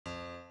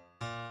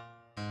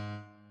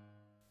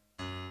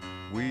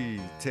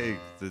take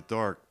the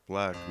dark,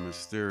 black,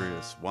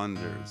 mysterious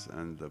wonders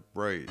and the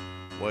bright,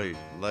 white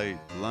light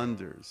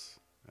blunders,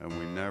 and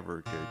we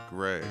never get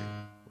gray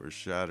or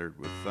shattered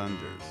with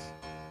thunders.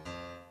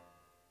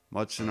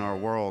 Much in our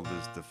world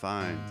is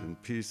defined in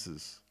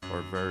pieces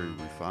or very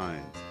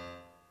refined,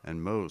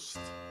 and most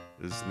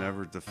is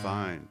never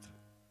defined,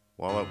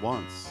 while at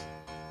once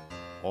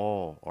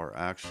all are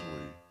actually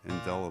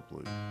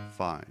indelibly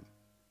fine.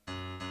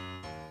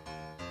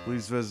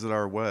 Please visit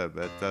our web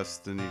at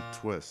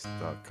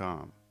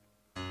destinytwist.com,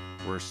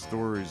 where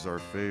stories are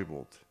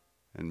fabled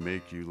and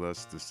make you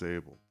less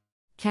disabled.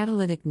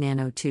 Catalytic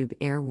nanotube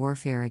air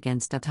warfare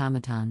against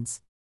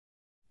automatons.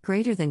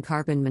 Greater than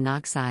carbon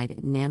monoxide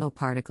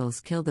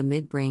nanoparticles kill the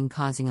midbrain,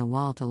 causing a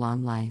wall to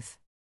long life.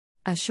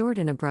 A short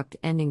and abrupt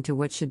ending to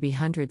what should be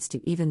hundreds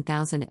to even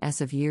thousands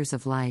of years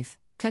of life,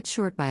 cut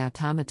short by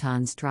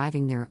automatons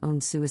driving their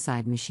own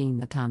suicide machine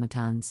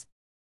automatons.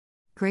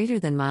 Greater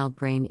than mild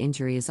brain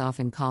injury is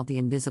often called the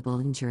invisible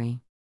injury.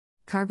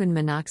 Carbon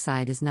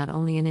monoxide is not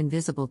only an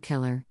invisible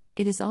killer,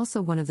 it is also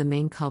one of the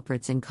main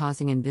culprits in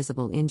causing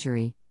invisible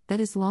injury, that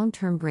is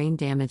long-term brain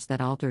damage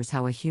that alters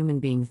how a human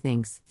being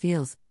thinks,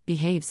 feels,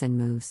 behaves and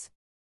moves.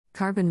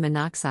 Carbon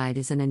monoxide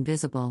is an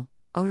invisible,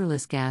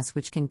 odorless gas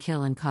which can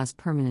kill and cause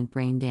permanent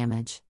brain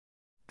damage.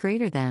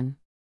 Greater than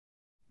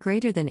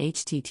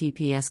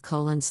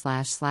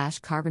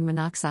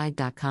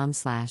https://carbonmonoxide.com/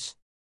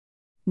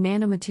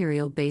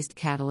 Nanomaterial-based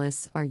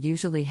catalysts are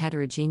usually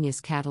heterogeneous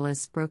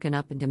catalysts broken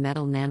up into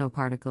metal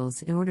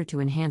nanoparticles in order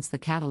to enhance the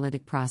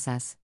catalytic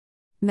process.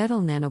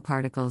 Metal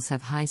nanoparticles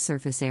have high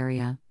surface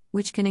area,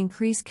 which can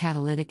increase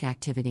catalytic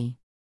activity.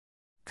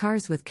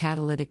 Cars with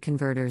catalytic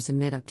converters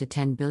emit up to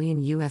 10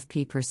 billion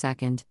UFP per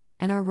second,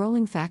 and are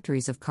rolling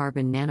factories of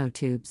carbon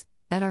nanotubes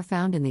that are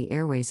found in the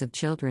airways of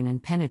children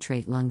and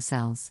penetrate lung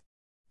cells.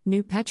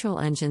 New petrol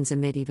engines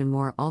emit even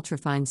more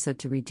ultrafine soot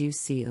to reduce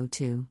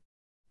CO2.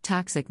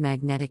 Toxic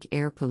magnetic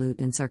air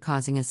pollutants are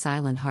causing a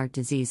silent heart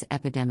disease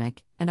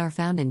epidemic and are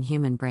found in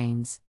human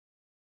brains.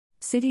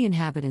 City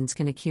inhabitants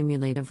can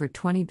accumulate over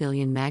 20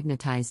 billion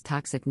magnetized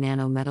toxic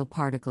nanometal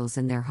particles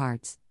in their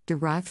hearts,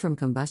 derived from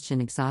combustion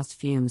exhaust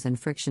fumes and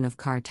friction of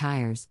car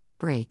tires,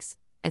 brakes,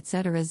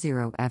 etc.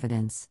 Zero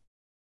evidence.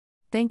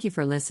 Thank you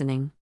for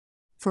listening.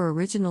 For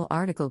original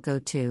article go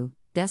to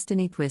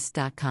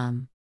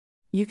destinytwist.com.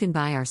 You can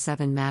buy our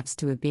 7 Maps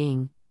to a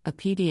Being, a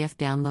PDF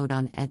download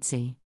on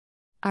Etsy.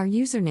 Our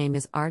username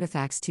is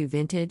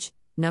artifacts2vintage,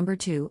 number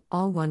 2,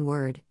 all one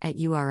word, at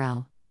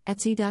URL,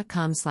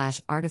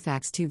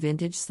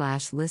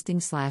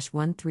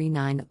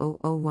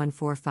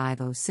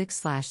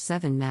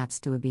 etsy.com/artifacts2vintage/listing/13900145006/7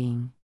 Maps to a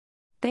Being.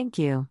 Thank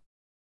you.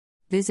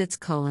 Visits: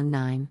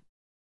 9.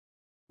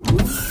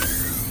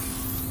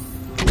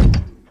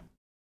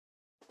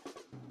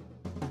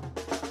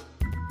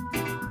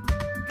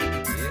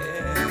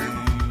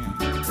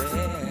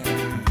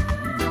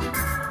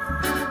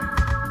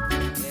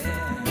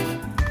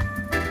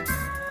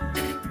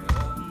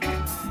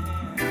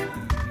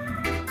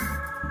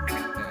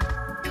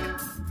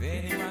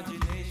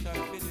 Imagination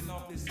filling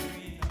up the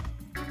screen,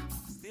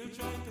 still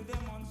trying to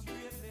demonstrate.